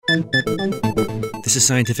This is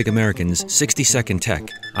Scientific American's 60-Second Tech.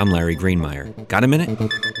 I'm Larry Greenemeier. Got a minute?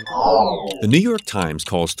 The New York Times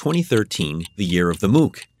calls 2013 the year of the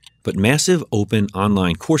MOOC, but massive open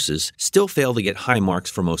online courses still fail to get high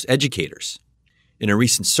marks for most educators. In a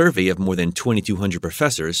recent survey of more than 2,200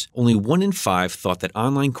 professors, only 1 in 5 thought that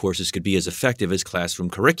online courses could be as effective as classroom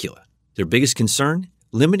curricula. Their biggest concern?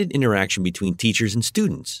 Limited interaction between teachers and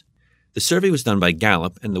students. The survey was done by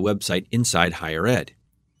Gallup and the website Inside Higher Ed.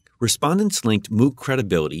 Respondents linked MOOC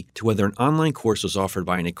credibility to whether an online course was offered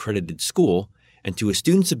by an accredited school and to a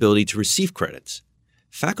student's ability to receive credits.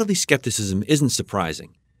 Faculty skepticism isn't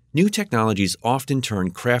surprising. New technologies often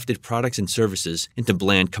turn crafted products and services into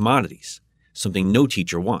bland commodities, something no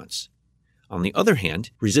teacher wants. On the other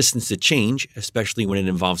hand, resistance to change, especially when it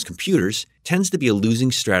involves computers, tends to be a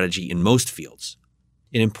losing strategy in most fields.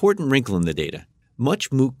 An important wrinkle in the data: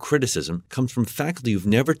 much MOOC criticism comes from faculty who've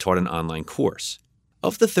never taught an online course.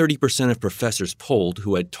 Of the 30% of professors polled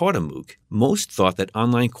who had taught a MOOC, most thought that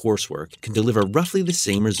online coursework can deliver roughly the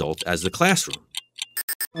same results as the classroom.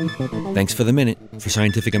 Thanks for the minute. For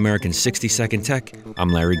Scientific American's 60-Second Tech, I'm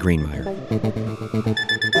Larry Greenemeier.